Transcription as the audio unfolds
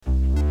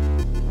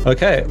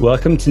Okay,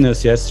 welcome to No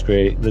CS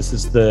Degree. This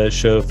is the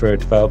show for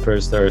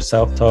developers that are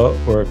self-taught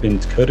or have been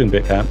to coding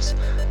boot camps,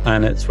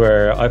 and it's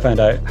where I find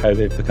out how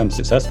they've become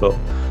successful.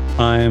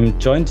 I'm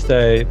joined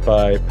today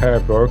by Per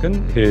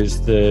Borgen,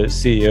 who's the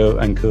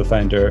CEO and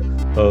co-founder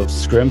of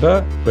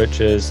Scrimba, which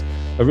is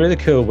a really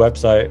cool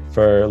website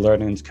for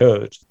learning to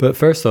code. But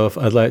first off,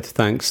 I'd like to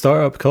thank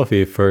Startup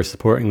Coffee for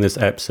supporting this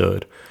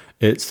episode.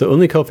 It's the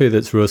only coffee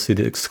that's roasted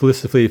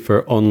exclusively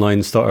for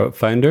online startup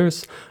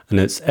founders, and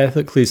it's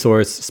ethically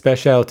sourced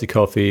specialty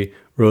coffee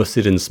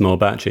roasted in small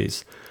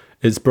batches.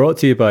 It's brought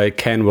to you by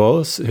Ken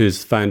Wallace,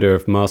 who's founder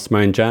of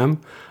Mastermind Jam,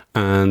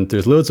 and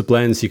there's loads of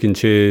blends you can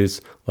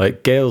choose,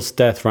 like Gale's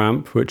Death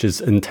Ramp, which is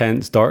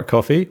intense dark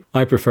coffee.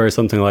 I prefer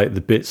something like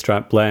the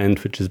Bitstrap blend,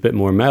 which is a bit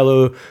more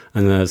mellow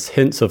and has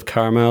hints of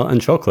caramel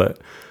and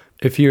chocolate.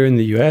 If you're in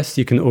the US,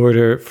 you can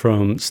order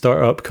from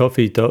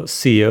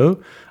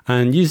startupcoffee.co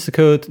and use the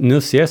code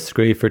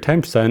NOCSDegree for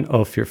 10%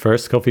 off your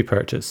first coffee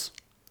purchase.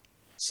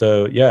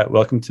 So yeah,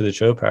 welcome to the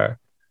show, Per.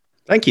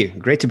 Thank you.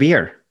 Great to be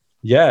here.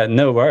 Yeah,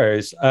 no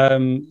worries.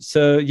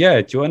 So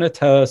yeah, do you want to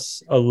tell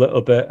us a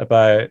little bit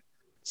about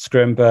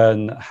Scrimba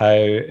and how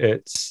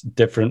it's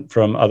different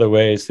from other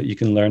ways that you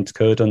can learn to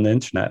code on the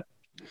internet?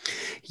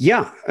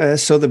 Yeah.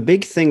 So the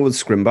big thing with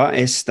Scrimba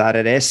is that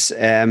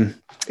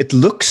it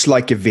looks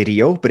like a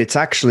video, but it's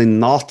actually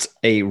not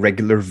a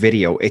regular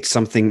video. It's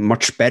something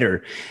much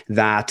better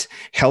that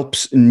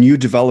helps new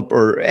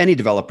any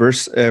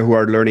developers who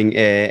are learning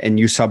a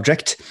new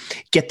subject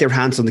get their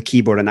hands on the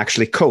keyboard and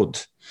actually code.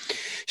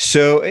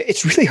 So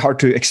it's really hard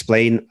to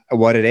explain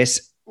what it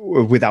is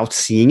without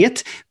seeing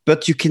it,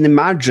 but you can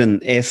imagine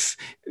if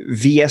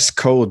VS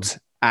Code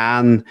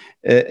and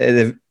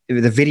the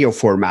video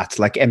format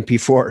like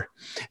MP4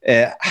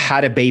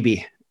 had a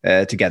baby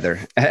together,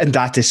 and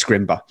that is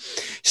Scrimba.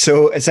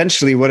 So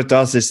essentially what it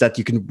does is that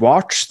you can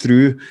watch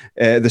through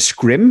the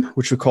scrim,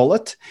 which we call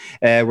it,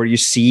 where you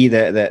see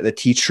the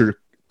teacher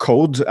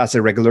code as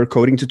a regular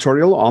coding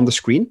tutorial on the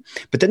screen,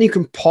 but then you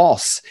can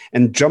pause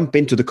and jump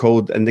into the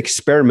code and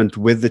experiment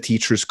with the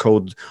teacher's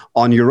code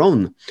on your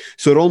own.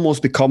 So it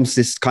almost becomes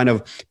this kind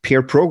of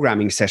peer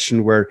programming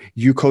session where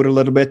you code a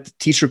little bit,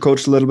 teacher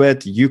codes a little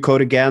bit, you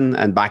code again,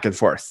 and back and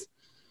forth.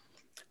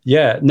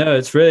 Yeah, no,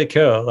 it's really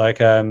cool.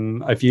 Like,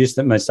 I've used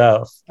it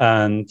myself,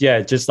 and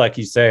yeah, just like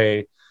you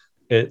say,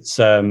 it's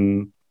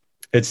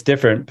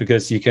different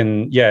because you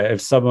can,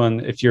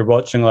 if you're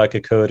watching like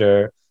a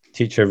coder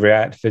teacher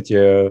React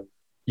video,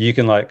 you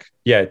can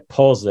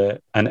pause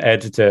it and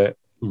edit it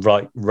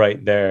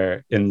right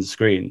there in the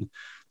screen.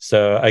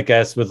 So I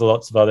guess with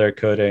lots of other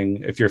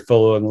coding, if you're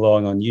following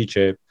along on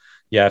YouTube,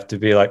 you have to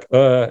be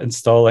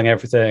installing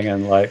everything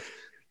and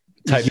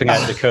typing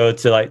out the code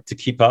to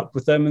keep up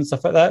with them and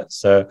stuff like that.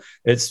 So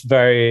it's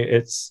purely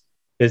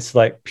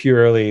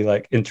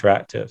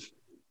interactive.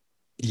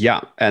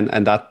 Yeah,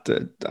 and that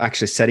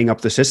actually setting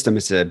up the system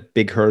is a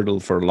big hurdle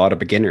for a lot of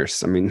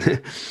beginners. I mean,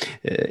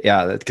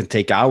 that can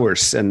take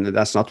hours, and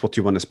that's not what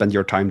you want to spend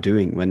your time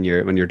doing when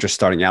you're just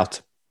starting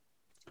out.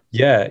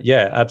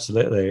 Yeah,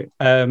 absolutely.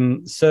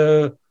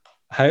 So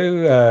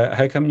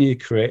how come you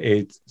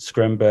created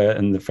Scrimba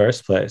in the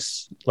first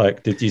place?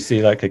 Did you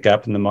see a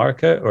gap in the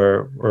market,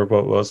 or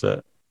what was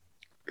it?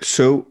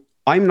 So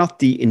I'm not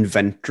the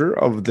inventor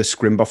of the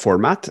Scrimba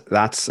format.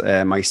 That's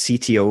my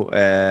CTO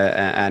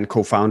and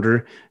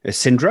co-founder,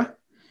 Sindre.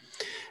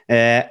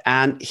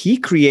 And he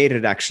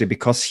created actually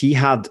because he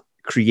had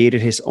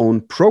created his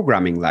own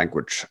programming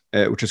language,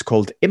 which is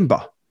called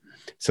Imba.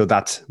 So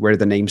that's where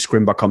the name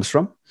Scrimba comes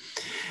from.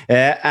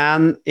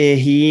 And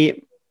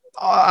he,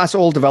 as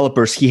all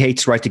developers, he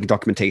hates writing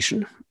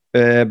documentation.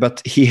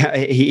 But he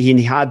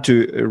had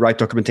to write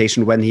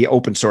documentation when he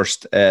open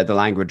sourced the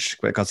language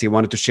because he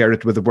wanted to share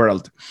it with the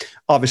world.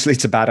 Obviously,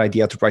 it's a bad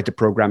idea to write a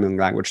programming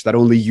language that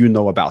only you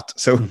know about.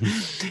 So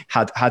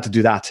had to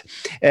do that.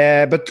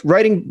 But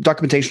writing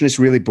documentation is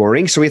really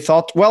boring. So he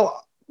thought,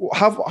 well,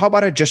 how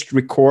about I just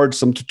record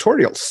some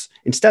tutorials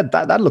instead?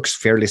 That looks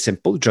fairly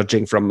simple,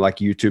 judging from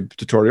YouTube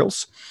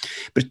tutorials.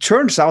 But it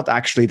turns out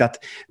actually that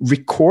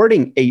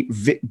recording a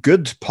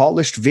good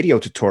polished video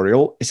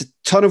tutorial is a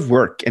ton of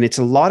work and it's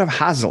a lot of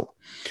hassle.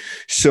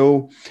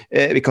 So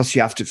because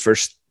you have to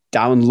first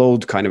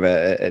download kind of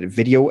a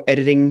video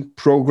editing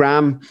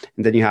program,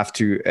 and then you have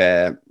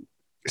to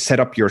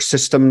set up your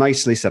system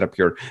nicely, set up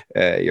your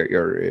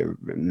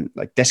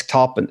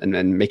desktop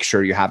and make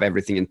sure you have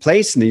everything in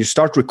place. And then you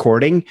start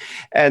recording,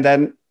 and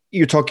then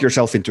you talk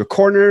yourself into a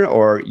corner,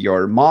 or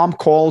your mom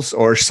calls,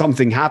 or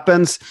something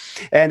happens.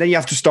 And then you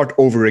have to start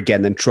over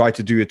again and try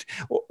to do it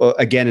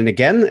again and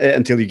again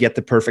until you get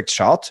the perfect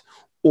shot.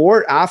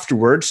 Or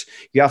afterwards,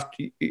 you have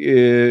to,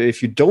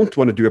 if you don't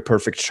want to do a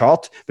perfect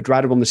shot, but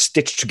rather want to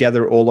stitch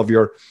together all of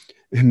your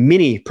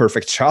mini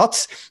perfect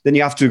shots, then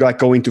you have to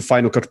go into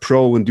Final Cut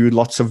Pro and do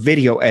lots of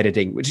video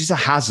editing, which is a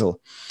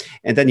hassle.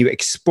 And then you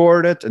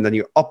export it, and then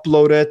you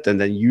upload it, and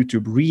then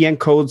YouTube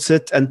re-encodes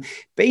it. And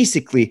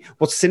basically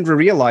what Sindre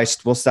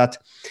realized was that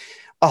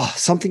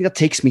something that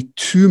takes me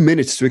 2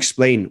 minutes to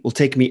explain will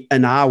take me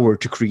an hour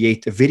to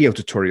create a video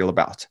tutorial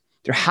about.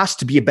 There has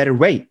to be a better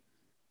way.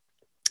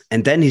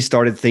 And then he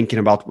started thinking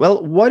about,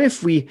 well, what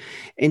if we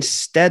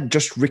instead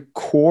just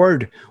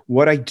record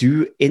what I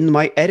do in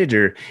my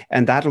editor,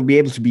 and that'll be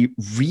able to be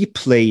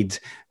replayed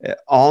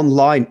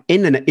online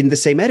in the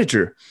same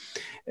editor.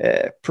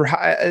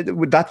 Perhaps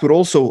that would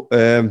also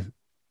kind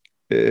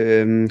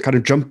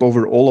of jump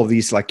over all of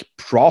these like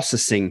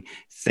processing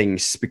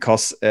things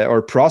because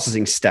or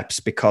processing steps,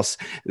 because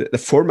the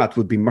format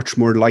would be much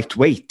more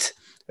lightweight.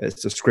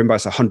 So Scrimba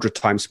is 100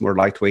 times more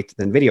lightweight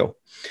than video.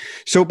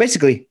 So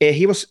basically,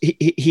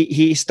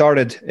 he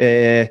started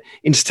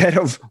instead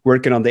of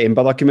working on the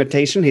IMBA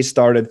documentation, he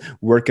started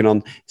working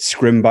on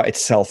Scrimba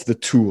itself, the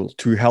tool,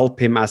 to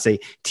help him as a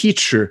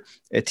teacher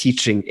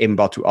teaching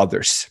IMBA to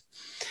others.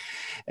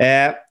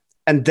 And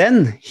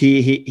then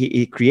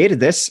he created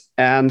this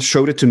and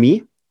showed it to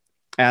me.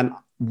 And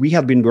we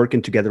had been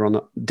working together on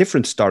a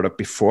different startup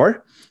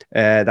before.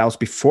 That was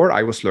before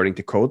I was learning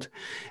to code.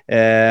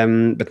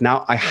 But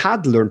now I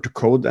had learned to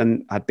code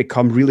and had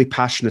become really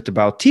passionate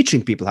about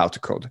teaching people how to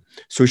code.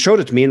 So he showed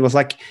it to me and was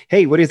like,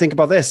 hey, what do you think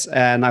about this?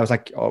 And I was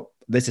like, oh,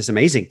 this is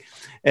amazing.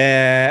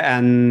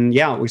 And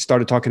yeah, we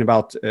started talking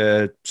about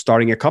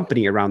starting a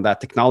company around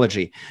that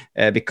technology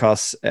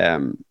because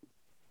we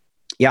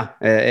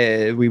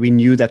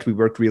knew that we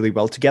worked really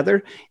well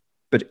together.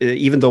 But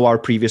even though our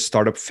previous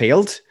startup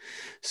failed,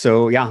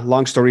 so yeah,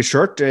 long story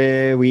short,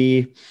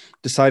 we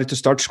decided to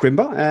start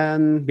Scrimba,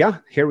 and yeah,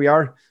 here we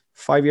are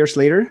 5 years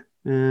later.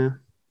 Yeah,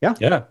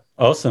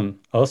 awesome.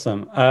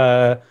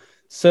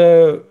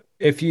 So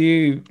if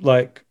you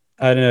like,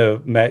 I don't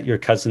know, met your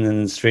cousin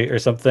in the street or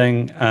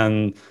something,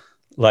 and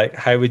like,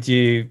 how would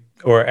you,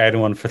 or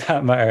anyone for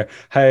that matter,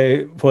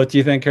 what do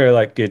you think are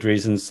like good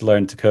reasons to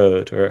learn to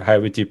code, or how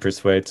would you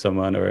persuade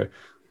someone, or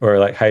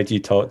like how do you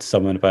talk to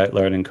someone about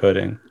learning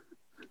coding?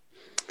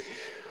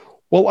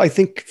 Well, I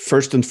think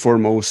first and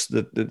foremost,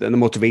 the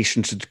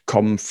motivation should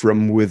come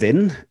from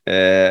within.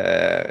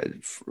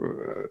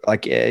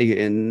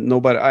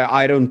 Nobody.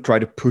 I don't try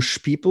to push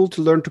people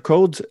to learn to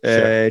code. Sure.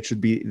 It should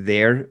be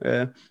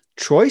their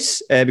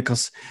choice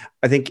because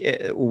I think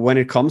when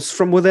it comes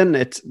from within,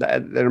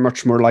 they're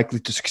much more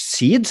likely to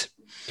succeed.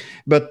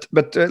 But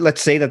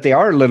let's say that they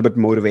are a little bit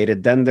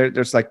motivated, then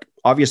there's like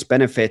obvious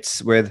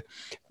benefits with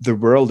the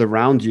world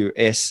around you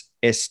is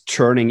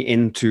turning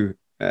into.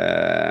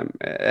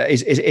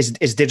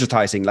 Is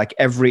digitizing. Like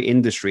every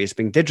industry is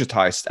being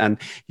digitized, and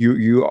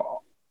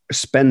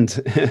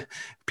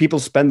people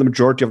spend the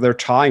majority of their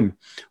time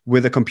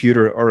with a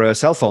computer or a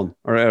cell phone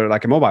or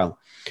like a mobile.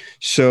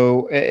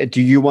 So do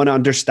you want to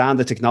understand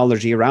the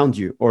technology around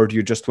you, or do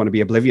you just want to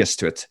be oblivious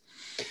to it?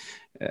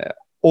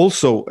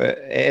 Also,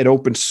 it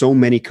opens so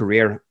many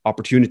career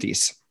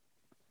opportunities.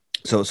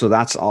 So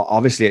that's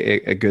obviously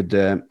a good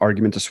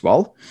argument as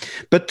well.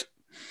 But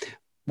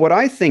what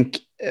I think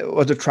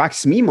what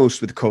attracts me most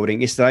with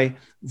coding is that I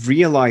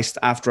realized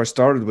after I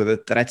started with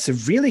it that it's a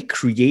really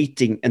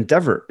creative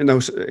endeavor.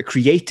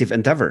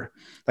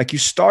 Like you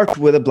start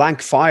with a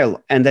blank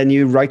file and then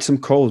you write some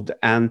code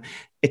and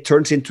it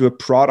turns into a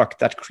product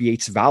that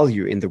creates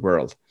value in the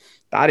world.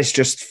 That is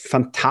just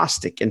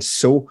fantastic and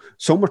so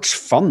much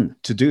fun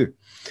to do.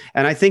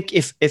 And I think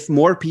if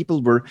more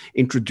people were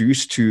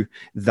introduced to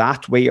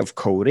that way of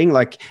coding,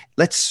 like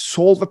let's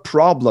solve a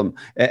problem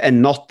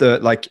and not the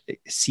like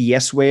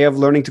CS way of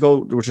learning to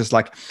code, which is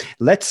like,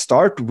 let's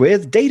start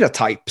with data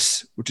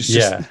types, which is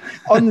just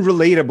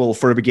unrelatable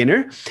for a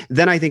beginner,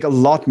 then I think a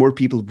lot more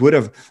people would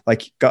have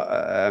like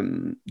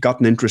gotten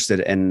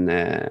interested in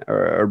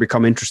or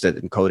become interested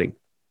in coding.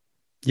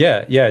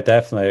 Yeah,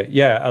 definitely.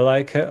 Yeah, I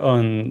like it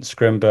on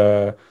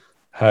Scrimba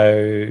how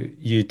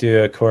you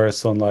do a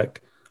course on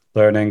like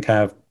learning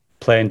kind of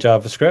plain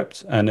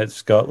JavaScript, and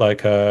it's got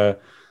like a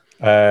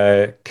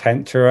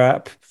counter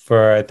app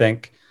for, I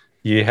think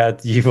you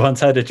once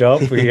had a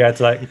job where you had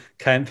to like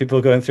count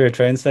people going through a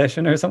train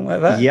station or something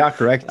like that. Yeah,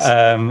 correct.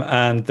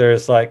 And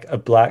there's like a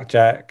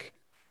blackjack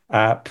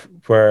app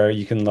where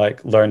you can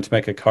like learn to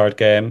make a card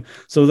game.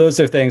 So those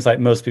are things like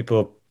most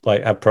people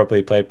like have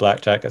probably played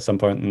blackjack at some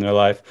point in their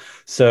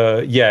life. So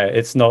yeah,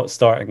 it's not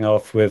starting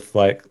off with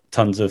like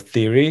tons of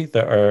theory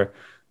that are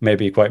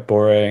maybe quite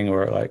boring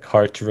or like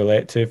hard to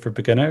relate to for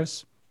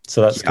beginners.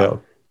 So that's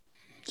cool.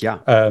 Yeah.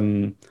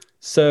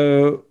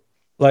 So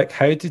like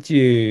how did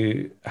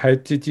you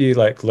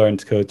like learn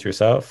to code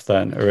yourself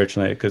then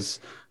originally? Because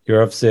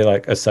you're obviously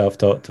like a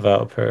self-taught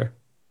developer.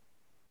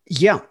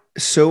 Yeah.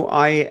 So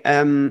I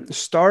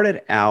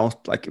started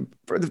out like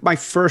my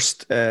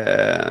first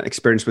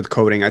experience with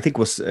coding, I think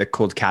was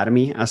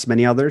Codecademy, as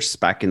many others,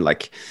 back in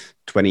like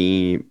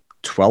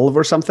 2012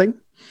 or something.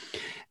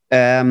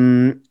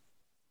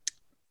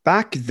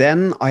 Back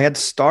then, I had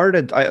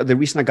started, the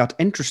reason I got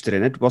interested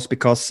in it was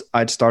because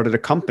I'd started a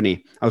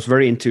company. I was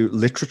very into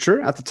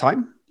literature at the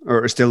time,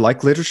 or still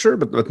like literature,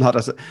 but not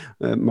as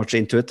much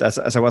into it as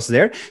I was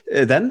there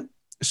then.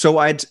 So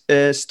I'd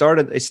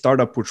started a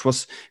startup which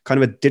was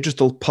kind of a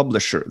digital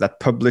publisher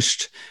that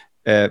published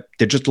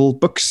digital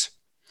books.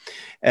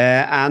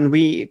 And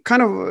we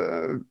kind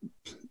of,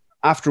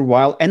 after a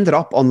while, ended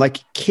up on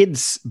like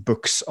kids'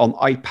 books on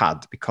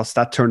iPad, because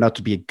that turned out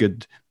to be a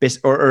good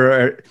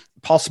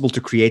possible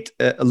to create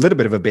a little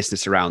bit of a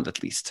business around,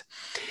 at least.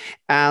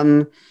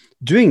 And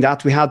doing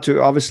that, we had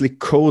to obviously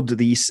code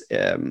these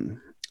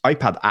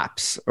iPad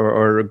apps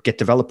or get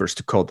developers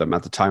to code them.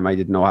 At the time, I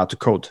didn't know how to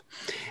code.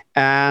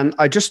 And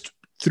I just,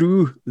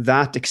 through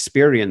that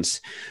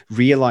experience,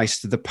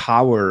 realized the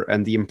power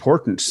and the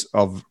importance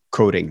of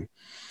coding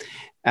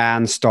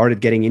and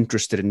started getting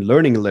interested in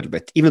learning a little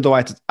bit, even though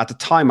at the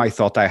time I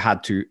thought I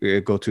had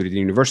to go to the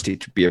university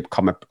to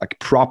become a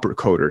proper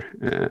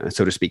coder,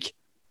 so to speak.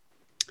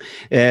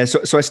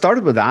 So I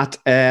started with that,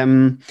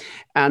 and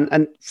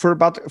for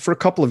a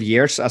couple of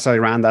years as I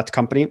ran that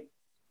company,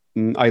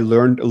 I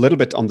learned a little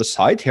bit on the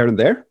side here and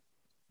there,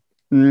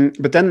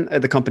 but then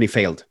the company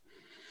failed.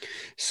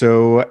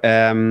 So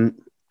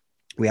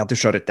we had to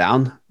shut it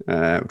down,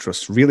 which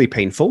was really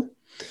painful.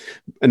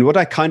 And what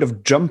I kind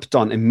of jumped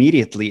on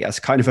immediately as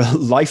kind of a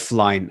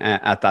lifeline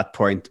at that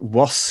point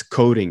was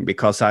coding,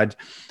 because I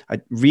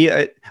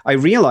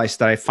realized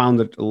that I found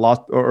it a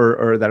lot,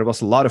 or that it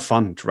was a lot of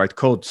fun to write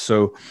code.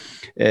 So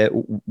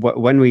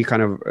when we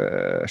kind of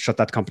shut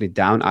that company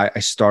down, I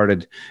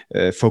started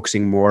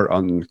focusing more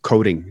on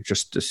coding,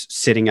 just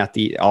sitting at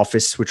the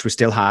office, which we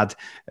still had,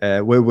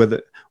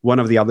 with one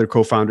of the other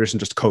co-founders,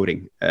 and just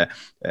coding,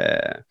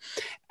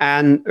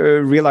 and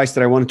realized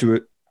that I wanted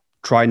to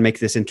try and make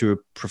this into a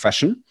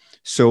profession.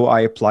 So I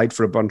applied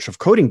for a bunch of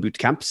coding boot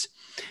camps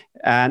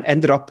and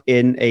ended up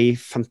in a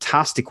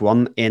fantastic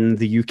one in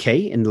the UK,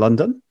 in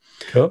London,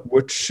 cool.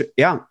 which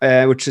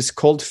is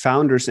called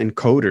Founders and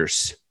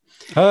Coders.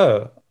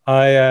 Oh,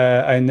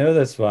 I know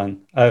this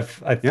one. I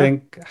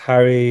think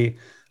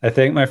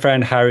my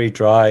friend Harry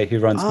Dry, who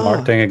runs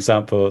Marketing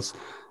Examples,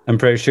 I'm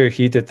pretty sure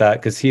he did that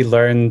because he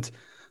learned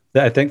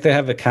that I think they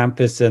have a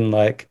campus in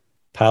like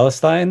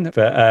Palestine,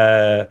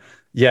 but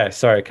yeah,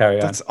 sorry, carry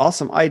on. That's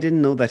awesome. I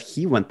didn't know that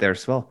he went there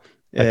as well.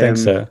 I think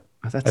so.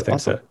 That's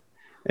awesome.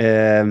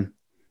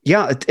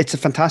 Yeah, it's a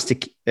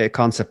fantastic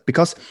concept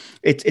because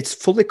it's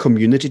fully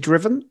community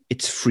driven,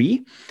 it's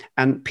free,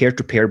 and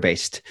peer-to-peer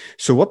based.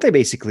 So what they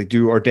basically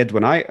do, or did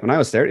when I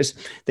was there, is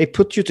they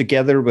put you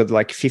together with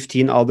like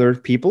 15 other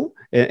people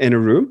in a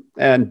room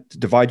and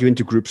divide you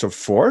into groups of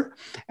 4,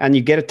 and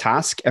you get a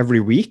task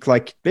every week.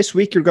 Like, this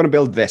week you're going to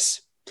build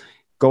this.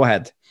 Go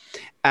ahead,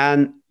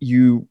 and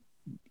you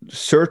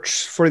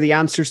search for the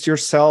answers to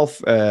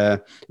yourself.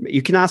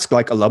 You can ask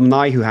like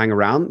alumni who hang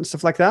around and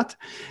stuff like that,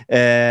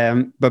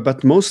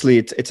 but mostly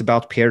it's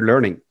about peer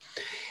learning.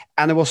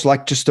 And it was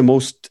like just the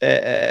most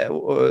it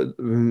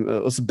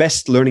was the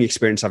best learning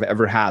experience I've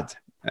ever had.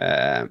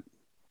 It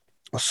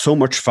was so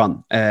much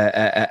fun,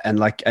 and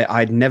like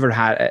I'd never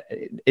had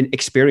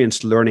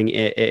experienced learning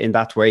in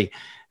that way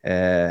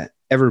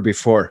ever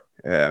before.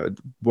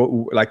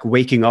 Like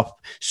waking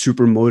up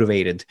super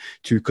motivated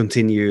to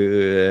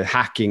continue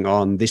hacking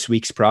on this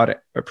week's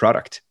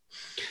product.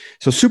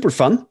 So super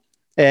fun.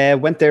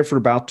 Went there for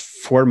about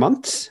 4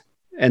 months,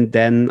 and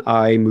then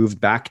I moved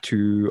back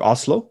to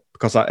Oslo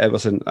because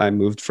I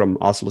moved from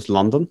Oslo to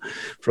London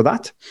for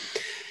that,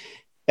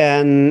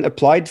 and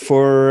applied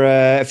for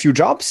a few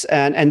jobs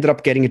and ended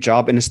up getting a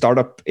job in a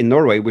startup in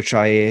Norway, which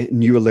I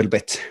knew a little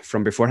bit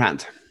from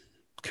beforehand.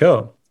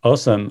 Cool,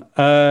 awesome.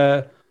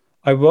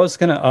 I was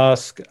going to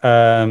ask,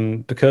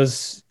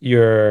 because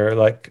you're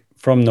like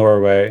from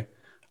Norway,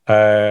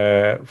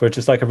 which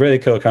is like a really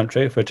cool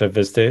country, which I've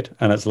visited,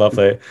 and it's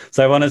lovely.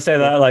 So I want to say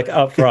that like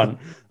up front,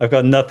 I've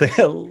got nothing,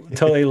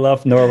 totally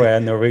love Norway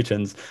and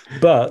Norwegians.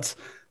 But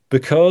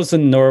because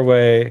in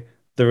Norway,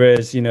 there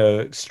is,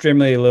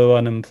 extremely low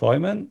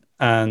unemployment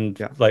and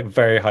like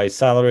very high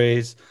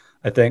salaries.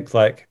 I think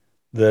like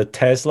the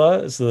Tesla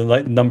is the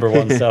like number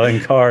 1 selling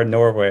car in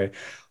Norway.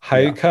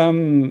 How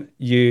come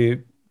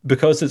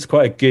because it's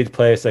quite a good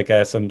place, I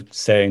guess I'm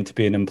saying, to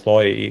be an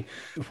employee,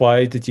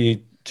 why did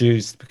you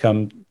choose to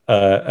become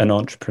an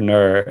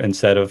entrepreneur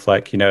instead of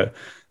like,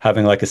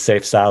 having like a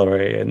safe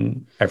salary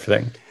and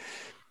everything?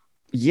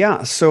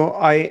 Yeah, so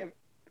I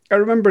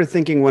remember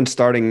thinking when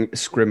starting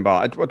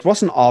Scrimba, it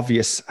wasn't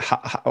obvious,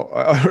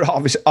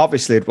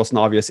 obviously it wasn't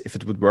obvious if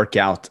it would work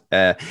out.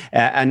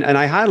 And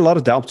I had a lot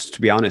of doubts,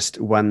 to be honest,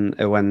 when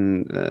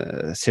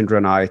Sindre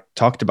and I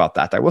talked about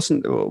that. It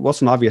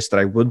wasn't obvious that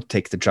I would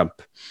take the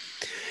jump.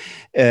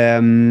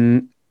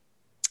 But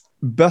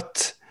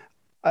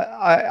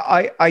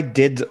I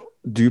did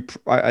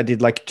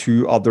like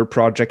 2 other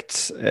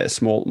projects,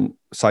 small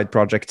side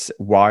projects,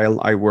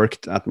 while I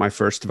worked at my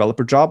first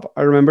developer job,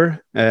 I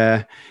remember.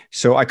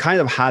 So I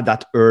kind of had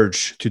that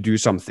urge to do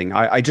something.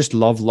 I just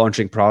love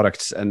launching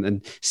products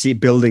and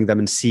building them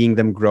and seeing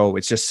them grow.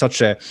 It's just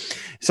such a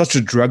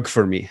drug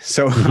for me.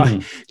 So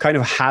I kind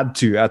of had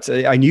to.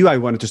 I knew I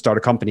wanted to start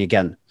a company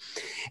again,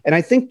 and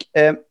I think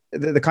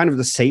the kind of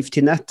the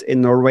safety net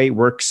in Norway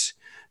works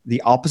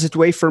the opposite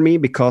way for me,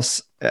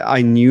 because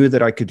I knew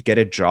that I could get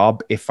a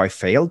job if I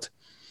failed.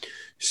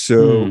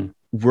 So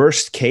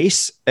worst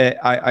case,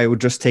 I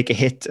would just take a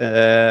hit,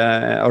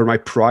 or my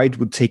pride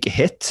would take a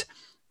hit.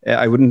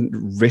 I wouldn't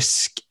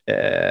risk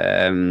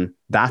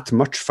that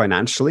much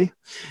financially.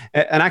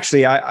 And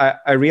actually,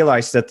 I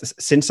realized that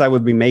since I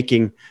would be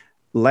making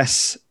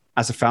less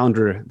as a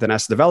founder than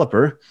as a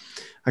developer,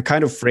 I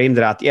kind of framed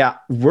it at,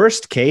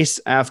 worst case,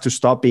 I have to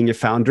stop being a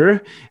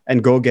founder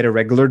and go get a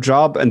regular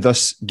job and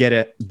thus get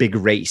a big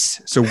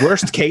raise. So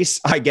worst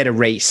case, I get a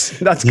raise.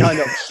 That's kind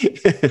of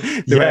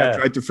the way I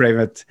tried to frame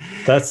it.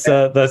 That's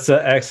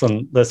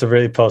excellent. That's a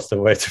really positive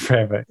way to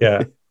frame it.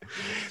 Yeah.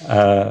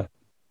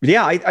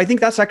 I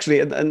think that's actually,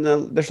 and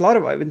there's a lot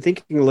of, I've been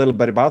thinking a little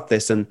bit about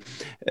this, and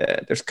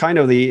there's kind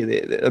of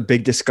a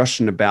big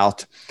discussion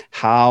about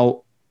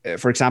how,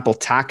 for example,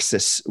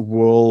 taxes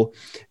will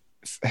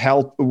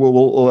help,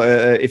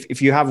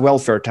 if you have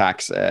welfare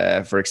tax,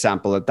 for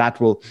example, that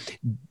will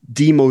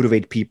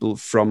demotivate people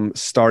from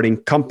starting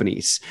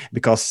companies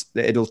because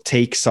it'll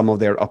take some of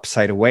their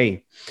upside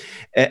away.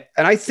 And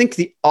I think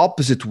the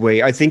opposite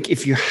way. I think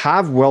if you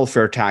have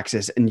welfare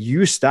taxes and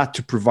use that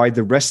to provide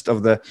the rest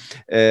of the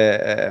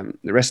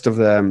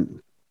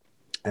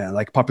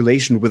like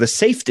population with a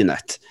safety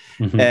net,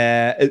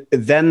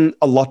 then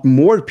a lot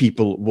more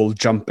people will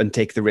jump and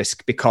take the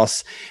risk,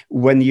 because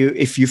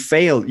if you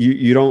fail,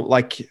 you don't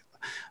like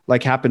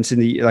happens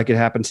in it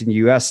happens in the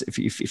US.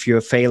 If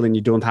you fail and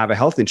you don't have a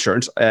health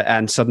insurance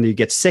and suddenly you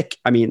get sick,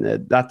 I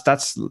mean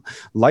that's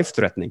life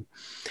threatening.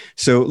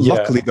 So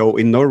luckily though,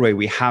 in Norway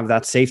we have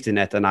that safety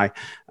net, and I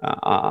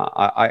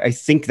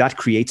think that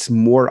creates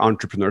more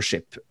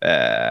entrepreneurship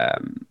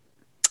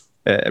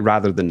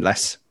rather than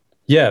less.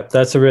 Yeah,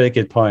 that's a really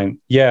good point.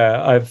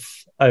 Yeah,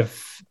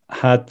 I've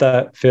had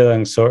that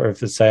feeling sort of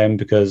the same,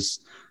 because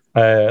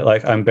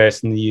I'm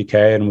based in the UK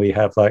and we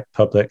have like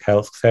public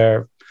health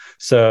care.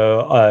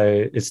 So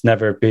it's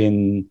never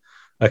been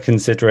a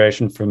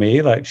consideration for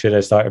me, like, should I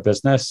start a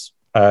business?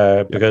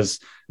 Because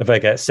if I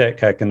get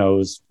sick, I can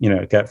always,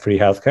 get free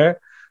healthcare.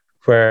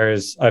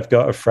 Whereas I've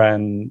got a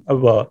friend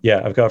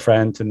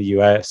in the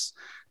US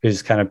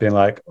who's kind of been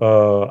like,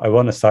 oh, I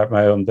want to start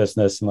my own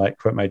business and like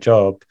quit my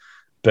job,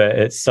 but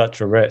it's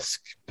such a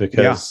risk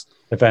because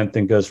if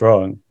anything goes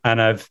wrong. And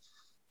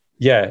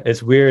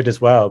it's weird as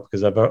well,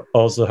 because I've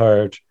also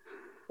heard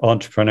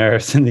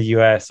entrepreneurs in the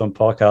US on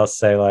podcasts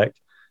say like,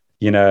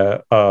 I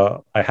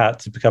had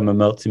to become a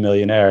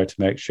multimillionaire to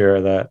make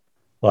sure that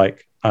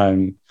like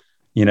I'm,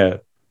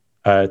 to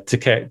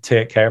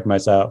take care of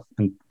myself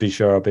and be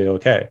sure I'll be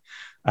okay.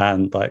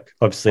 And like,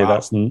 obviously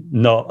that's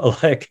not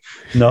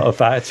a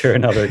factor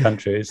in other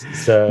countries.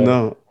 So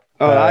no.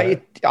 I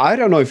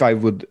don't know if I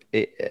would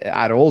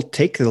at all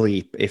take the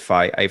leap if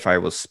I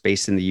was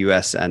based in the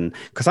US, and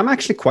because I'm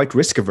actually quite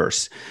risk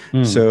averse.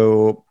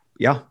 So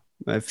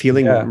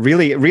feeling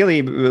really,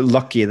 really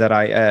lucky that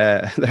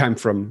I'm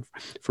from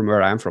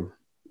where I am from.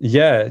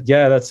 Yeah,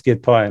 that's a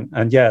good point.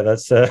 And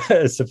that's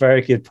it's a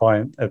very good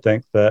point. I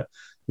think that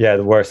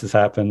the worst that's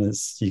happened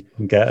is you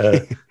can get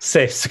a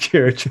safe,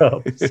 secure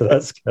job. So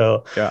that's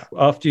cool. Yeah.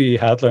 After you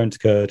had learned to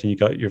code and you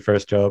got your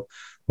first job,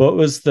 what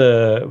was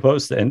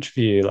the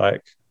interview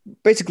like?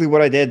 Basically,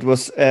 what I did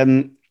was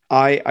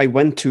I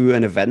went to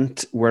an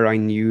event where I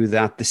knew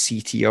that the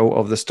CTO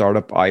of the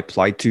startup I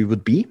applied to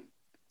would be.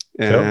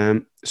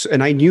 Cool.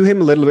 And I knew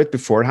him a little bit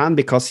beforehand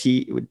because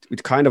he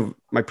with kind of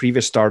my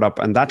previous startup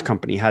and that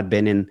company had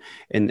been in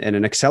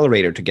an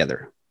accelerator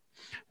together.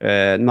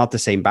 Not the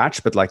same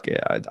batch, but like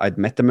I'd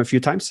met them a few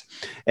times.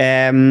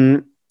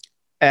 And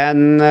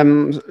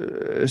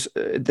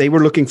they were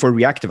looking for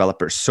React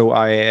developers. So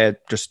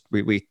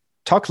we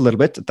talked a little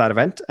bit at that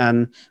event,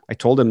 and I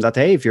told him that,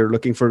 hey, if you're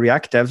looking for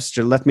React devs,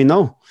 just let me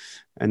know.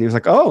 And he was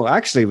like, oh,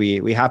 actually,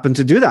 we happen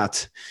to do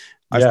that.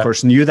 I, of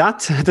course, knew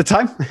that at the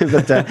time.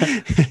 But,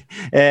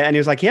 and he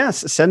was like,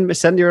 yes,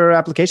 send your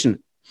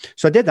application.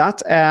 So I did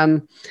that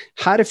and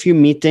had a few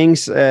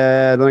meetings.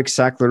 I don't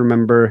exactly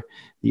remember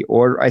the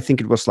order. I think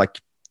it was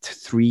like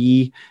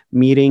 3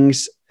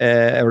 meetings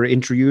or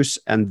interviews,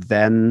 and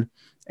then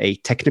a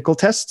technical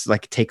test,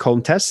 like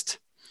take-home test,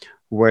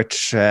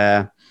 which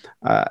I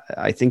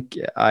think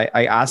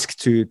I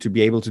asked to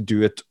be able to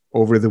do it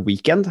over the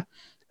weekend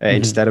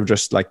instead of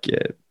just like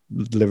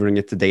delivering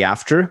it the day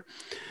after.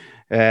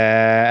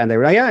 And they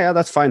were like, yeah,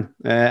 that's fine.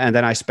 And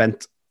then I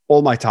spent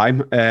all my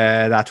time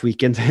that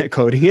weekend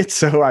coding it.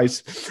 So I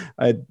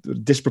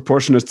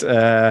disproportionate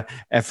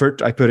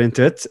effort I put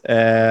into it,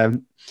 at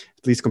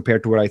least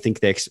compared to what I think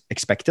they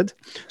expected.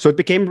 So it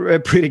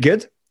became pretty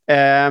good.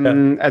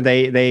 And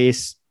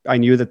I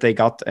knew that they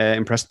got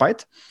impressed by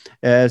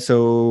it.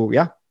 So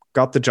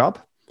got the job.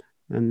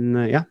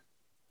 And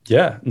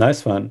Yeah,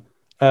 nice one.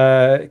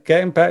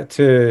 Getting back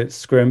to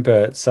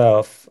Scrimba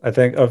itself, I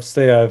think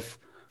obviously I've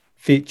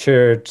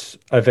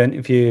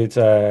interviewed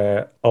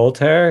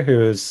Altair, who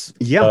was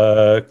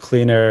a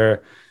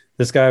cleaner.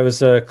 This guy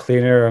was a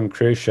cleaner on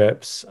cruise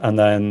ships, and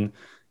then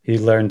he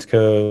learned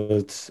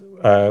code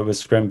with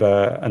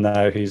Scrimba, and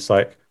now he's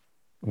like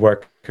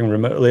working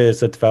remotely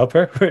as a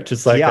developer, which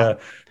is like a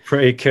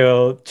pretty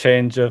cool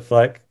change of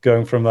like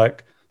going from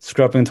like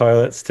scrubbing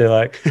toilets to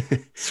like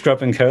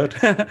scrubbing code.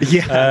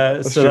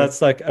 So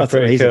that's like that's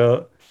pretty amazing.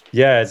 Cool.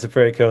 Yeah, it's a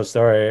pretty cool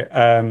story.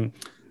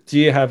 Do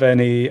you have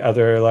any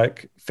other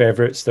like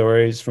favorite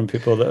stories from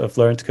people that have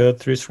learned code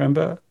through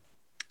Scrimba?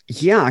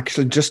 Yeah,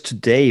 actually, just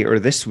today or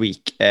this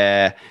week,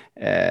 I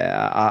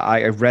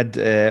read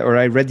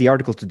I read the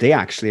article today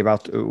actually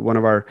about one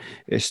of our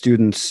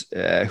students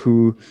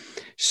who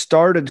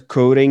started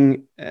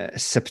coding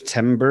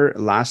September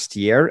last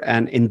year,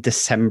 and in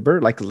December,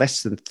 like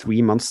less than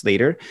 3 months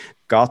later,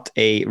 got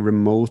a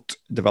remote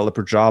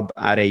developer job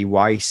at a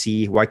Y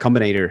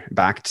Combinator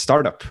backed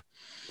startup,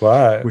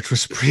 Wow. which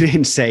was pretty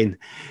insane.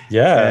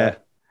 Yeah.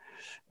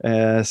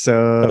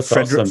 So That's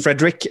awesome.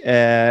 Frederick,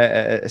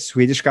 a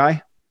Swedish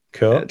guy.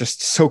 Cool.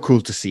 Just so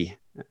cool to see.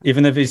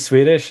 Even if he's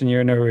Swedish and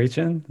you're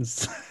Norwegian.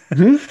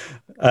 Hmm?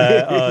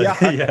 Yeah.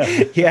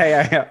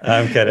 Yeah.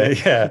 I'm kidding.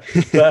 Yeah.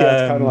 But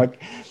Yeah, it's kind of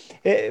like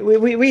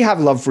we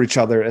have love for each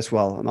other as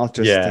well, not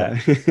just. yeah,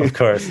 of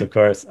course, of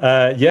course.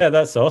 Yeah,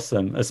 that's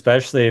awesome,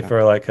 especially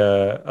for like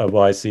a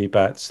YC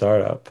backed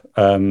startup.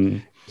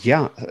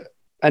 Yeah,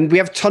 and we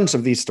have tons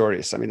of these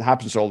stories. I mean, it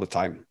happens all the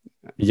time.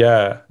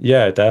 Yeah,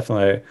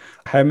 definitely.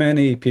 How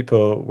many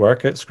people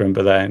work at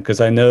Scrimba then? Because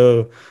I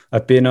know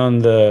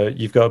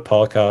you've got a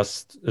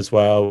podcast as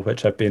well,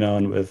 which I've been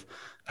on with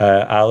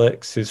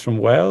Alex, who's from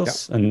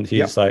Wales, and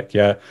he's like,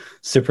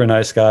 super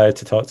nice guy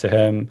to talk to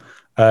him.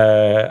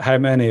 How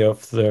many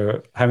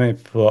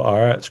people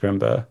are at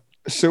Scrimba?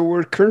 So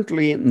we're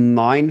currently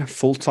 9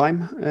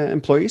 full-time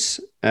employees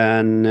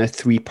and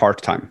 3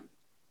 part-time.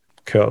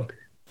 Cool.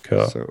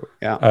 So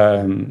yeah.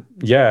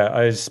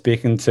 I was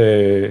speaking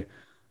to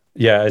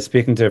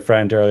a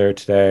friend earlier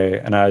today,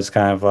 and I was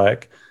kind of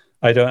like,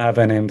 I don't have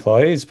any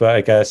employees, but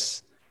I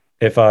guess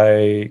if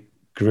I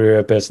grew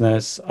a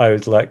business, I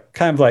would like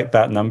kind of like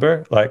that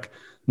number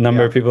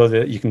of people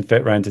that you can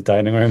fit around a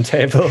dining room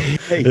table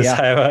is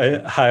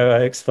how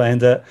I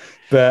explained it.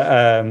 But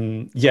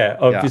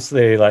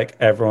obviously like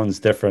everyone's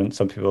different.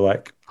 Some people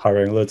like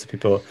hiring loads of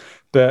people.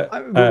 But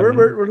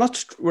we're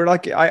not. We're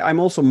like I'm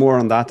also more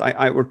on that.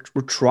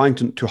 We're trying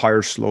to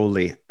hire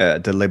slowly,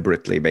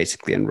 deliberately,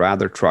 basically, and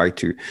rather try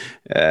to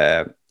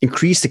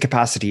increase the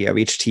capacity of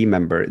each team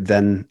member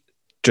than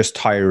just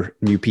hire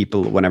new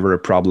people whenever a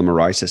problem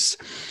arises.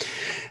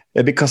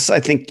 Because I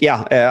think,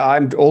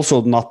 I'm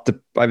also not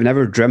I've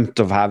never dreamt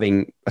of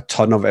having a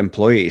ton of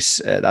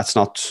employees. That's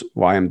not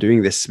why I'm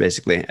doing this,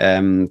 basically.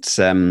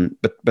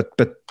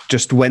 But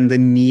just when the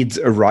need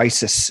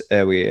arises,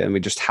 we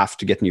just have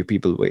to get new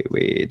people.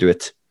 We do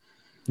it.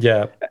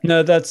 Yeah,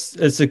 no,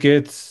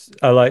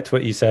 I liked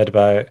what you said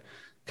about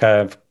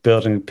kind of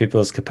building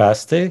people's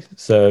capacity.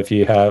 So if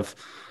you have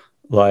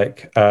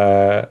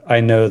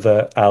I know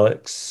that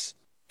Alex,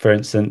 for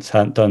instance,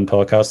 hadn't done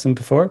podcasting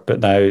before,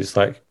 but now he's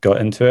like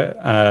got into it.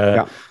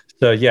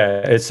 So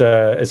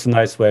it's a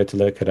nice way to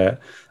look at it.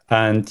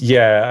 And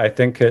I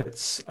think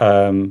it's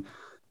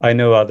I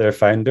know other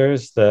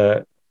founders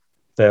that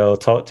they'll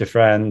talk to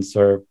friends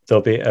or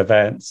there'll be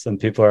events and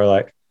people are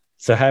like,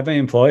 so how many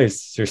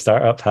employees does your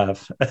startup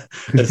have?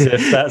 As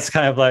if that's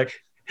kind of like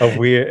a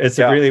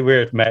really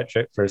weird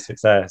metric for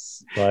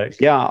success.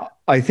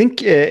 I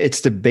think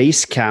it's the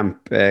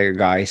Basecamp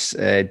guys,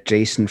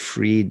 Jason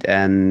Fried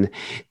and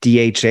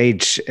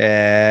DHH.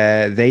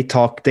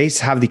 They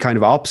have the kind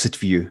of opposite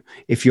view.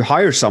 If you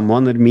hire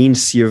someone, it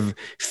means you've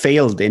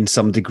failed in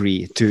some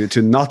degree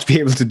to not be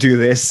able to do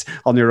this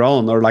on your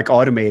own or like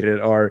automate it.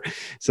 Or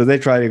so they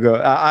try to go.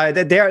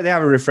 They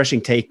have a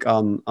refreshing take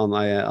on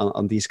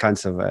these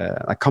kinds of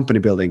like company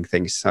building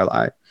things.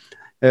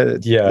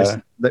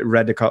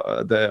 Read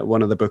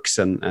one of the books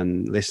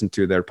and listened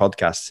to their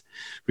podcasts.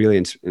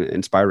 Really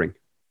inspiring.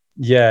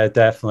 Yeah,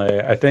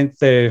 definitely. I think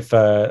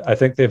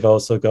they've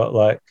also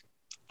got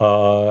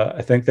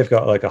I think they've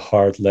got like a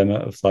hard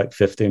limit of like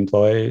 50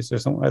 employees or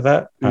something like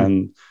that,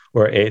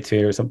 or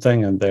 80 or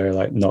something, and they're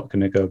like not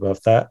going to go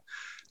above that.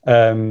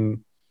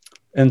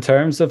 In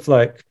terms of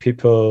like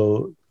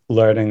people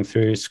learning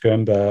through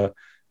Scrimba,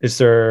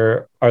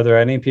 are there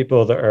any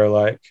people that are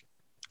like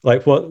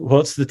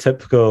what's the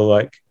typical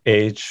like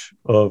age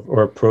of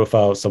or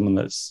profile of someone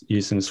that's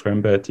using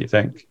Scrimba, do you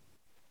think?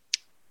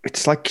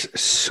 It's like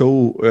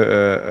so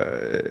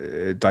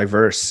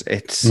diverse.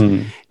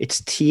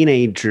 It's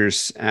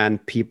teenagers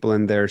and people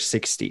in their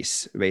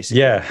 60s,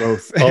 basically. Yeah,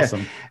 both.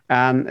 Awesome.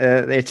 And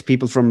it's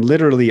people from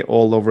literally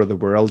all over the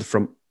world,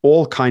 from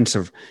all kinds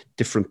of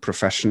different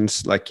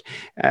professions, like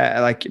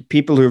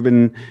people who've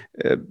been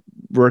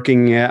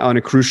working on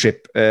a cruise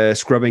ship,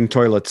 scrubbing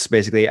toilets,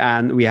 basically.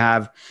 And we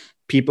have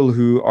people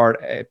who are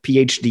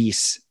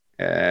PhDs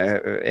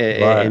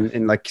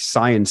in like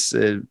science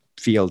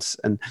fields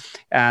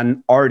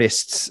and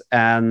artists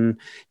and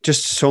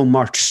just so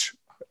much,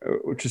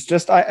 which is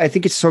just I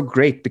think it's so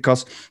great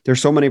because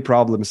there's so many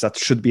problems that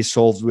should be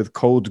solved with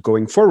code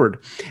going forward.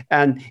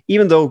 And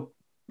even though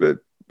a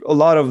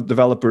lot of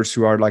developers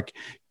who are like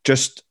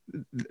just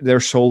their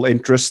sole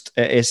interest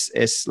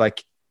is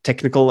like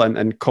technical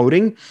and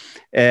coding,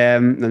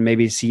 and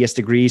maybe CS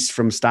degrees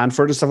from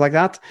Stanford and stuff like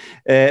that.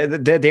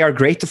 They are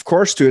great, of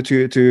course,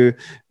 to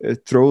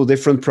throw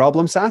different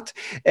problems at.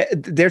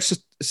 There's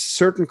a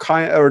certain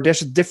kind, or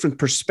there's a different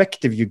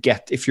perspective you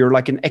get if you're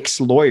like an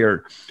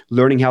ex-lawyer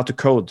learning how to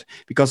code,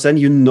 because then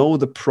you know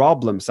the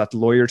problems that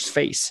lawyers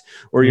face,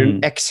 or you're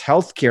an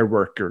ex-healthcare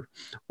worker,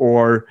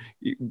 or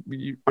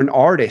an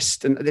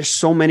artist, and there's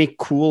so many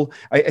cool.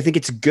 I think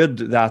it's good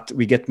that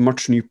we get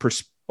much new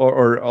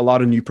or a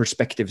lot of new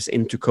perspectives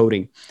into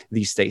coding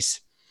these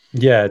days.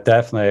 Yeah,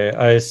 definitely.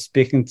 I was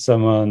speaking to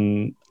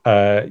someone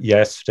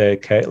yesterday,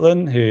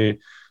 Caitlin, who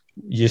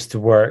used to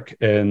work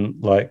in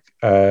like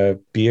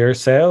beer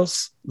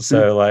sales.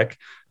 So like,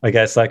 I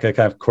guess like a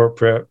kind of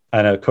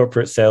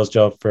corporate sales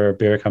job for a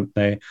beer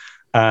company.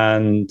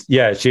 And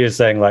yeah, she was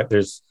saying like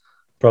there's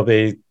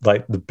probably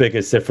like the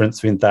biggest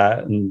difference between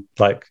that and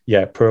like,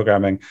 yeah,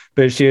 programming.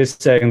 But she was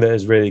saying that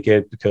it's really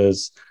good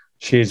because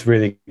she's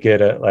really good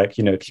at like,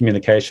 you know,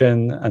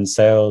 communication and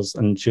sales,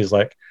 and she's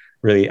like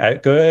really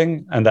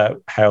outgoing, and that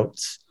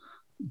helps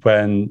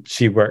when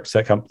she works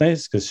at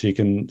companies because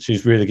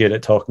she's really good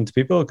at talking to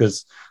people,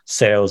 because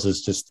sales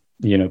is just,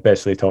 you know,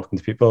 basically talking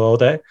to people all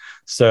day.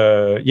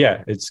 So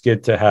yeah, it's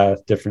good to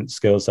have different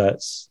skill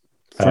sets.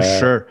 For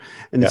sure.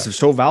 And it's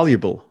so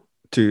valuable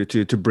to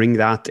bring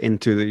that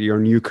into your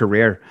new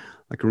career,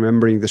 like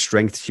remembering the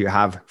strengths you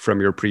have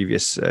from your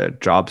previous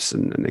jobs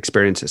and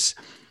experiences.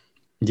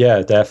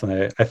 Yeah,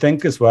 definitely. I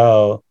think as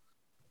well,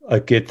 a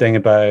good thing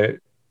about,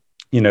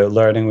 you know,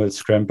 learning with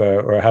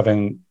Scrimba or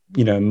having,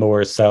 you know,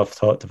 more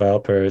self-taught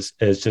developers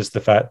is just the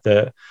fact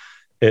that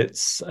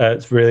it's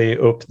really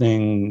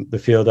opening the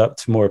field up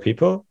to more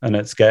people, and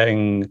it's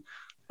getting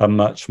a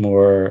much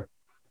more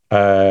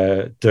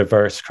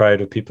diverse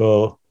crowd of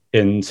people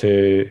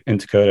into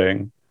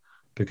coding.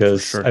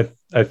 Because sure.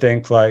 I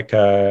think like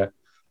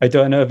I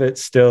don't know if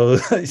it's still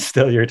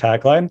your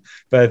tagline,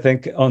 but I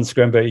think on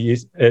Scrimba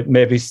it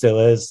maybe still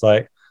is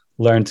like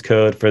learn to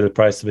code for the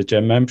price of a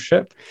gym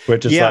membership,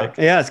 which is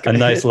it's a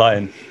nice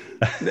line.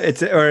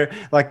 It's or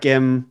like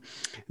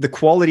the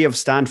quality of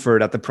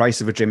Stanford at the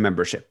price of a gym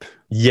membership.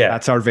 Yeah,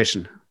 that's our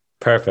vision.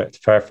 Perfect.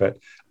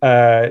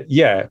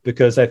 Yeah,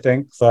 because I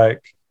think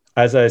like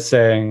as I was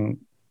saying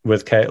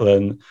with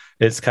Caitlin,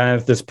 it's kind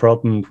of this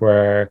problem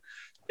where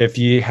if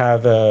you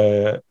have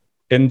a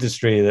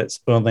industry that's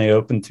only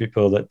open to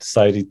people that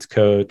decided to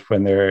code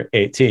when they're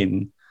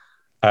 18,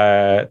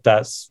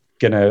 that's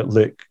gonna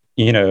look,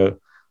 you know,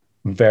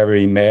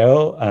 very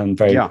male and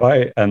very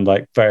white and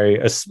like very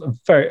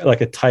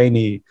like a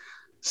tiny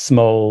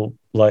small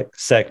like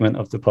segment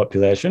of the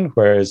population.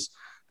 Whereas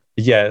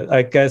yeah,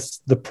 I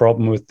guess the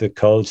problem with the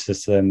college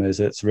system is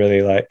it's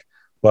really like,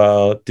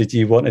 well, did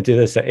you want to do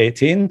this at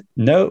 18?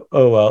 No?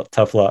 Oh, well,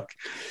 tough luck.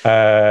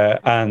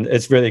 And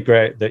it's really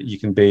great that you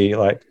can be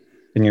like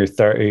in your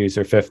 30s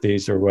or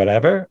 50s or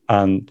whatever,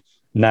 and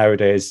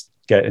nowadays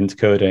get into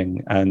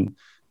coding and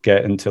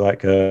get into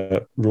like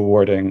a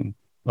rewarding,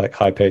 like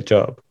high paid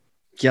job.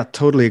 Yeah,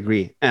 totally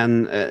agree.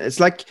 And it's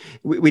like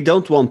we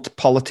don't want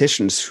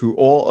politicians who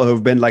all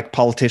have been like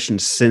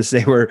politicians since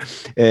they were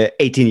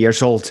 18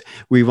 years old.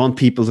 We want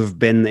people who've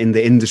been in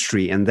the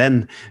industry and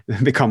then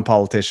become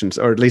politicians,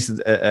 or at least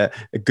a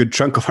good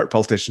chunk of our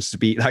politicians to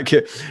be like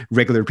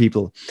regular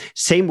people.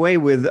 Same way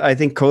with, I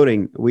think,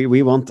 coding.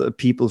 We want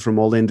people from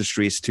all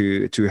industries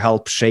to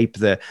help shape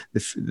the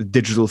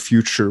digital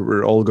future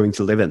we're all going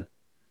to live in.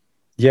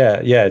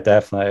 Yeah,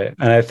 definitely.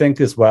 And I think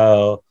as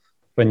well,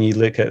 when you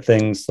look at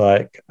things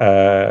like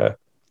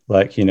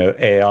you know,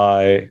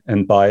 AI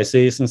and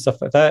biases and stuff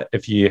like that,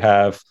 if you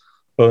have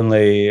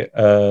only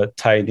a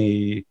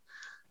tiny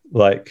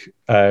like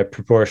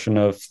proportion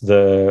of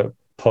the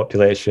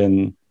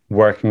population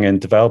working in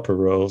developer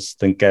roles,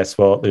 then guess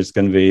what? There's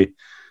going to be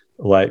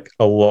like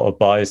a lot of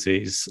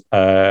biases.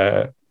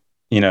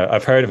 You know,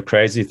 I've heard of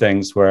crazy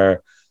things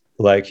where,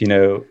 like, you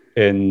know,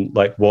 in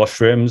like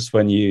washrooms,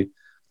 when you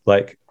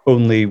like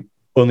only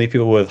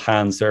people with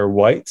hands that are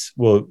white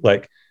will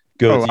like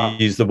go to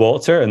use the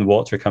water, and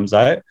water comes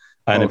out.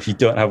 And if you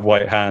don't have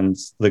white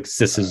hands, the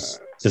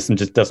system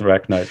just doesn't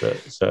recognize it.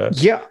 So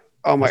yeah,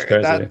 oh my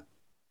god,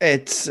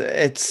 it's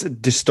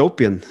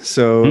dystopian.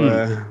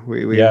 So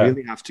we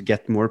really have to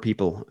get more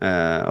people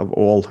of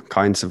all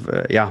kinds of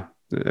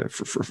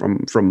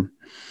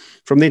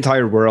from the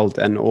entire world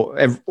and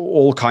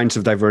all kinds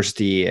of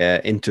diversity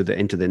into the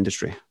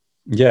industry.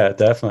 Yeah,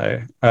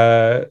 definitely.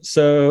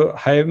 So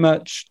how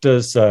much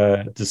does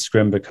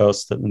Scrimba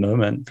cost at the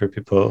moment for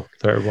people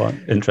that are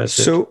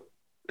interested?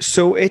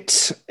 So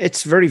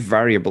it's very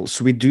variable.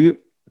 So we do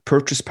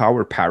purchase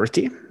power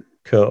parity.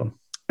 Cool.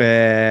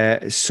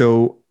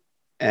 So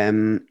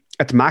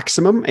at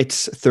maximum,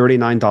 it's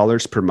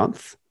 $39 per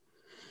month.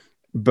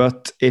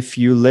 But if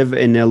you live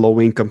in a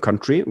low-income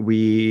country,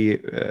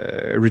 we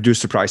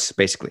reduce the price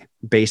basically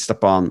based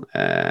upon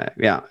a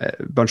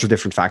bunch of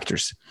different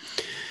factors.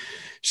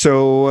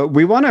 So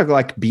we want to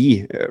like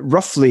be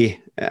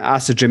roughly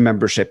as a gym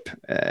membership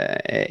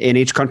in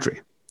each country.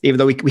 even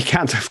though we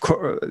can't, of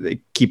course,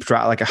 keep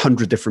track like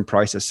 100 different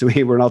prices. So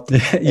we're not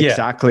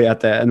exactly at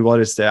the, and what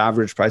is the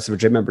average price of a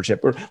gym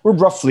membership? We're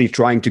roughly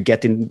trying to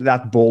get in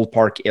that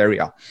ballpark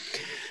area.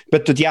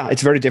 But yeah,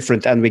 it's very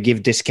different. And we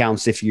give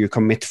discounts if you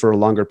commit for a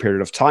longer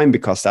period of time,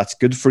 because that's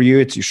good for you.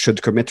 You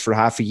should commit for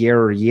half a year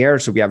or a year.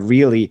 So we have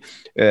really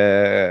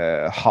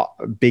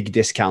big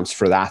discounts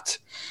for that.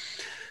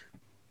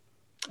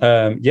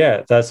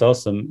 Yeah, that's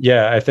awesome.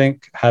 Yeah, I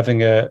think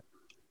having it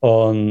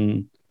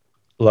on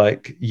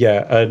like,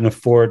 an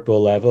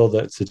affordable level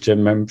that's a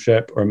gym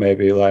membership, or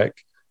maybe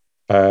like,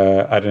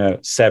 I don't know,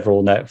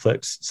 several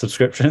Netflix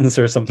subscriptions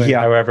or something,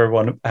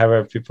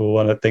 however people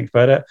want to think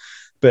about it.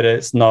 But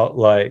it's not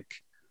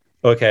like,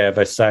 okay, if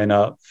I sign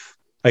up,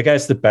 I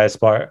guess the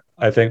best part,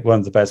 I think one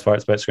of the best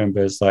parts about Scrimba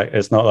is like,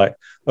 it's not like,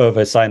 oh, if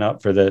I sign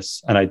up for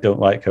this and I don't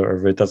like it, or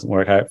if it doesn't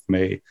work out for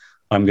me,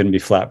 I'm going to be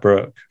flat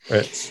broke.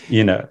 It's,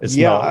 it's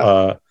not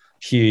a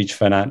huge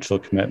financial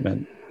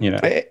commitment,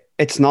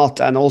 It's not.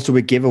 And also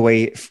we give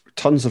away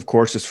tons of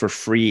courses for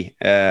free.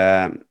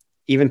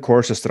 Even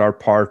courses that are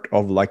part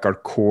of like our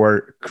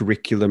core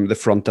curriculum, the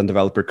front-end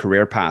developer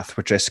career path,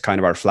 which is kind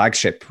of our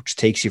flagship, which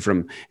takes you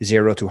from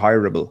zero to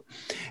hireable.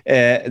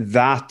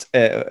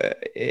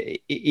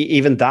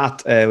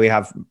 We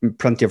have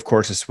plenty of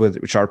courses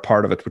which are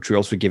part of it, which we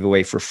also give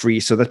away for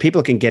free, so that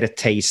people can get a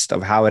taste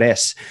of how it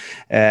is.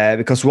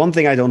 Because one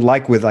thing I don't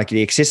like with like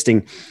the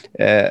existing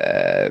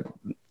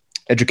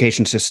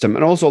education system,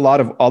 and also a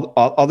lot of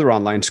other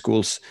online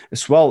schools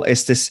as well,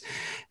 is this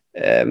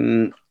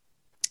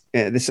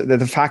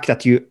the fact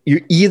that you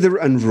either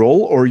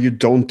enroll or you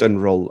don't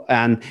enroll,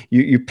 and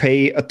you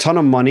pay a ton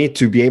of money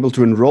to be able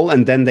to enroll,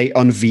 and then they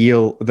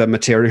unveil the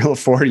material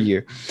for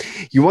you.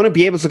 You want to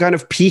be able to kind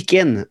of peek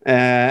in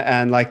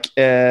and like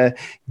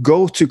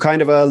go to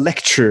kind of a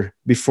lecture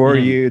before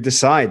you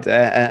decide,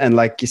 and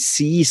like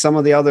see some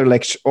of the other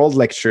old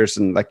lectures,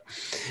 and like,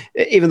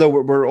 even though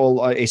we're all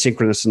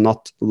asynchronous and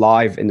not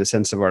live in the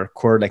sense of our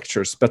core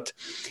lectures, but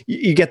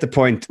you get the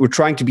point. We're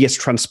trying to be as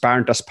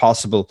transparent as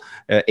possible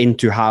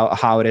into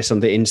how it is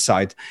on the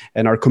inside,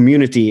 and our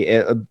community,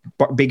 a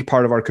big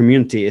part of our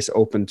community, is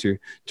open to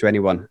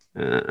anyone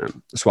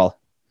as well.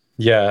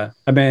 Yeah,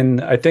 I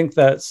mean, I think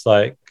that's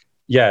like,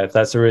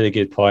 that's a really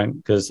good point,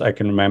 because I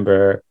can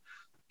remember,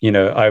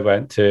 I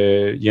went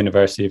to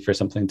university for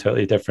something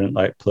totally different,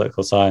 like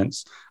political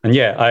science. And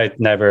I'd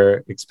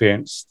never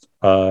experienced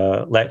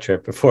a lecture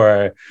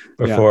before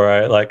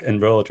I like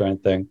enrolled or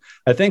anything.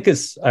 I think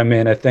as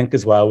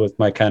well, with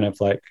my kind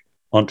of like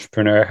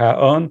entrepreneur hat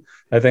on,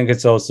 I think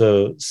it's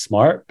also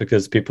smart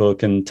because people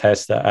can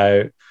test it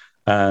out.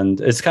 And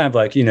it's kind of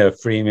like,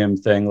 freemium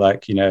thing,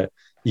 like,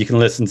 you can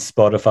listen to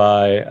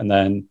Spotify, and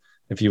then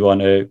if you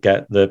want to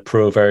get the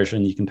pro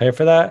version, you can pay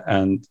for that.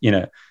 And,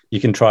 you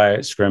can try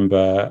out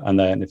Scrimba, and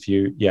then if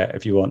you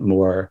want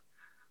more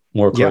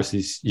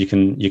courses, you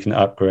can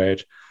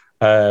upgrade.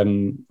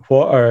 Can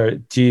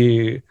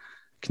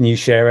you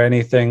share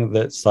anything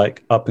that's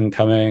like up and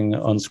coming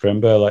on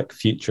Scrimba, like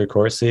future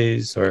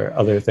courses or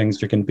other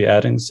things you're going to be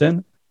adding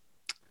soon?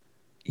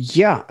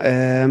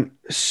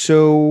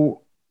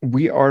 So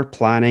we are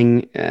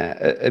planning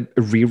a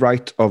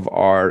rewrite of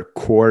our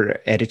core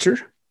editor,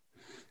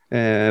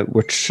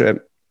 which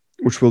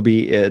will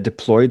be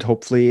deployed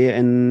hopefully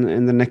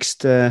in the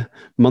next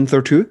month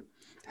or two.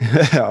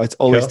 It's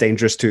always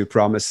dangerous to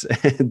promise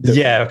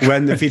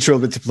when the feature will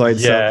be deployed.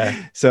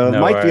 So it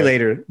might be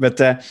later, but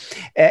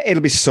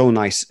it'll be so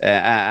nice,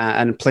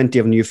 and plenty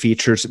of new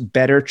features,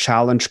 better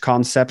challenge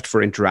concept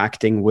for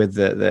interacting with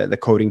the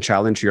coding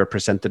challenge you're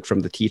presented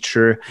from the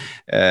teacher,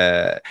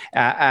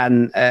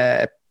 and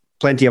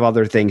plenty of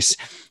other things.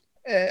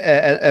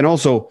 And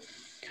also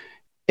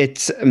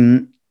it's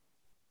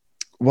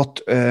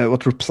what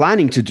we're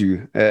planning to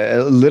do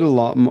a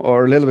little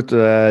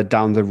bit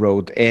down the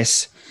road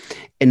is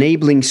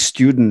enabling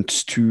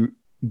students to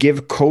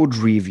give code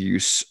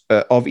reviews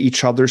of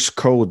each other's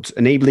code,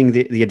 enabling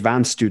the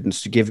advanced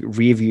students to give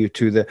review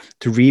to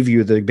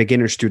review the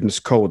beginner students'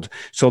 code,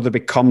 so that it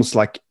becomes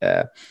like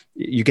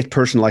you get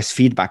personalized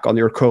feedback on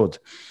your code,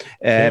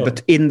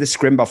 but in the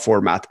Scrimba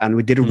format. And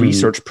we did a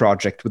research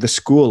project with the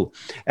school,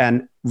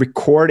 and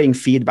recording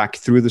feedback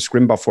through the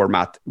Scrimba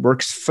format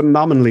works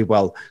phenomenally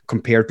well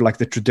compared to like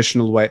the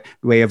traditional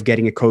way of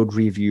getting a code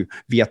review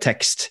via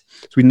text.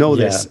 So we know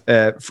this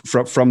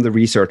from the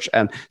research,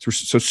 and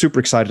so super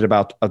excited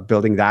about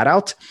building that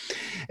out.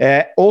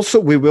 Also,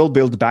 we will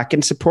build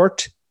backend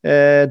support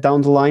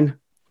down the line.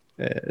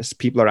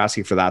 People are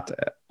asking for that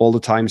all the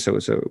time, so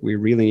we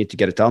really need to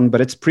get it done.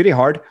 But it's pretty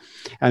hard,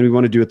 and we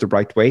want to do it the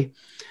right way.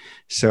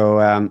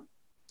 So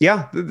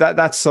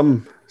that's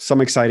some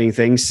exciting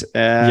things.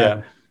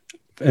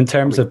 In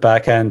terms of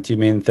backend, do you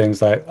mean things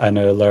like, I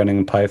know,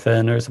 learning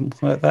Python or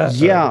something like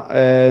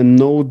that?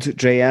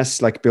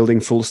 Node.js, like building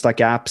full stack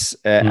apps,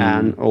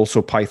 and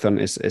also Python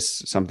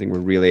is something we're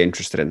really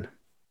interested in.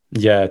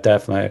 Yeah,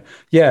 definitely.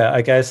 Yeah,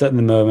 I guess at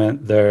the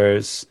moment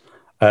there's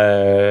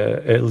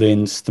it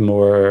leans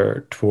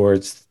more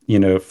towards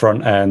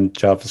front end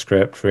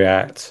JavaScript,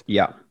 React.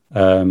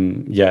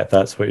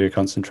 That's what you're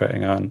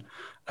concentrating on.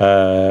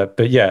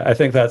 But yeah, I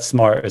think that's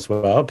smart as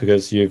well,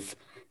 because you've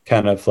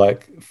kind of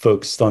like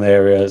focused on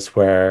areas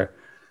where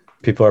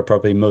people are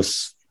probably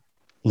most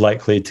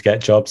likely to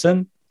get jobs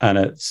in. And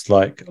it's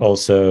like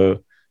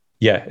also,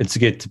 yeah, it's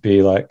good to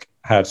be like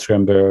have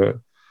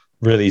Scrimba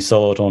really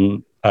solid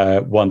on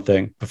one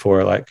thing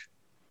before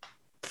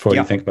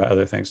you think about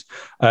other things.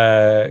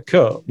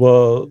 Cool.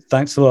 Well,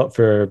 thanks a lot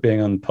for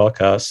being on the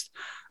podcast.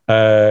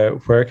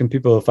 Where can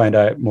people find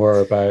out more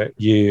about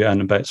you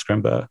and about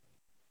Scrimba?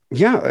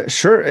 Yeah,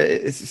 sure.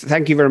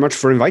 Thank you very much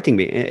for inviting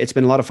me. It's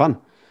been a lot of fun.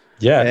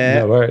 Yeah,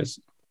 no worries.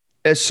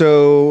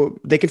 So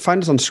they can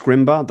find us on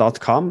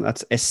scrimba.com.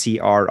 That's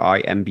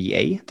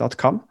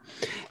scrimba.com.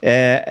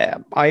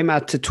 I'm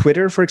at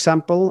Twitter, for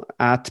example,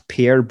 at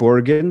Pierre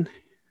Borgen.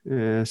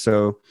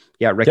 So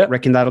yeah,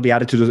 reckon that'll be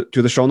added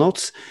to the show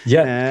notes.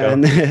 Yeah,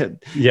 cool.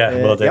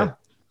 Yeah, will do. Yeah.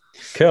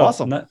 Cool.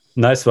 Awesome.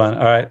 Nice one.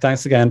 All right.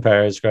 Thanks again,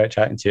 Pierre. It's great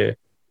chatting to you.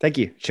 Thank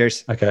you.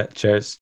 Cheers. Okay. Cheers.